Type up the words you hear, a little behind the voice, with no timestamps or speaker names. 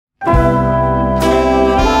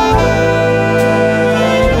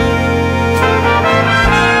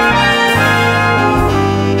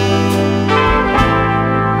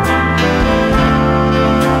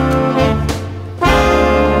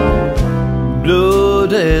Blue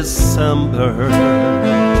December,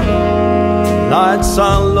 lights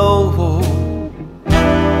are low,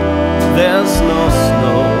 there's no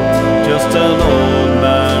snow, just an old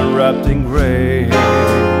man wrapped in gray.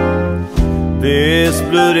 This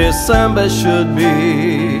blue December should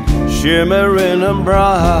be shimmering and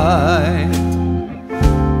bright.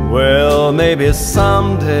 Well, maybe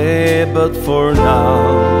someday, but for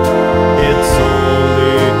now, it's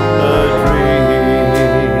only a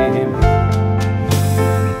dream.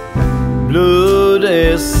 Blue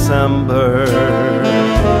December,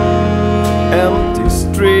 empty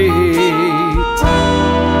street,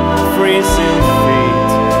 freezing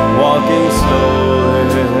feet, walking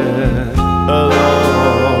slowly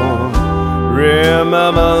alone.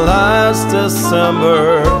 Remember last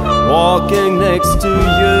December, walking next to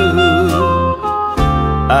you.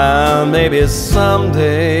 And maybe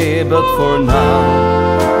someday, but for now,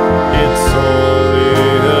 it's only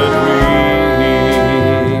a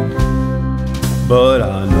dream. But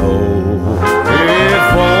I know if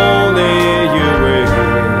only you were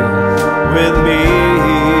with me,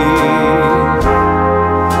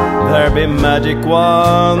 there'd be magic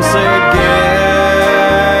once again.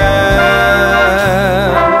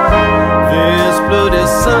 This blue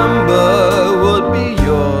December would be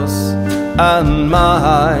yours, and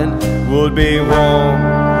mine would be warm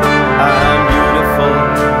and beautiful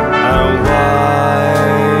and white.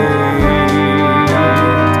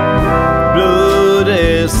 Blue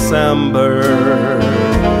December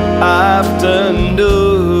afternoon,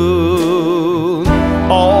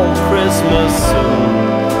 all Christmas soon,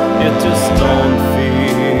 it just don't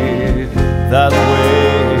feel that way.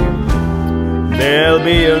 There'll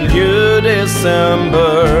be a new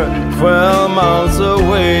December 12 miles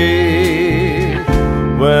away,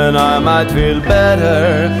 when I might feel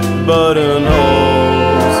better, but who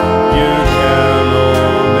knows, you can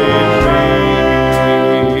only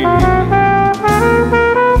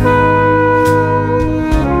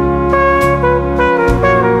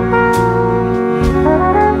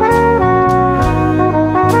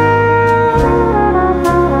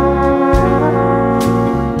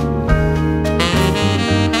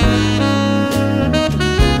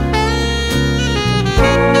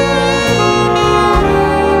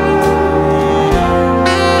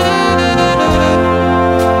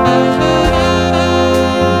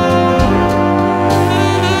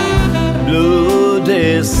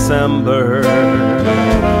December,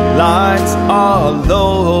 lights are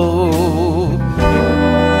low,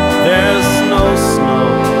 there's no snow,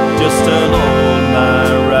 just an old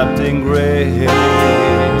man wrapped in gray.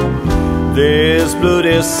 This blue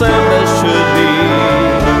December should be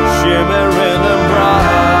shimmering and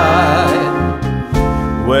bright.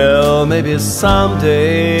 Well, maybe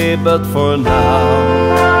someday, but for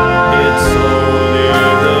now, it's only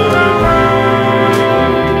the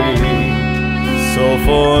So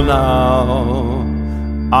for now,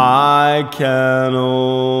 I can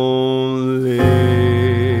only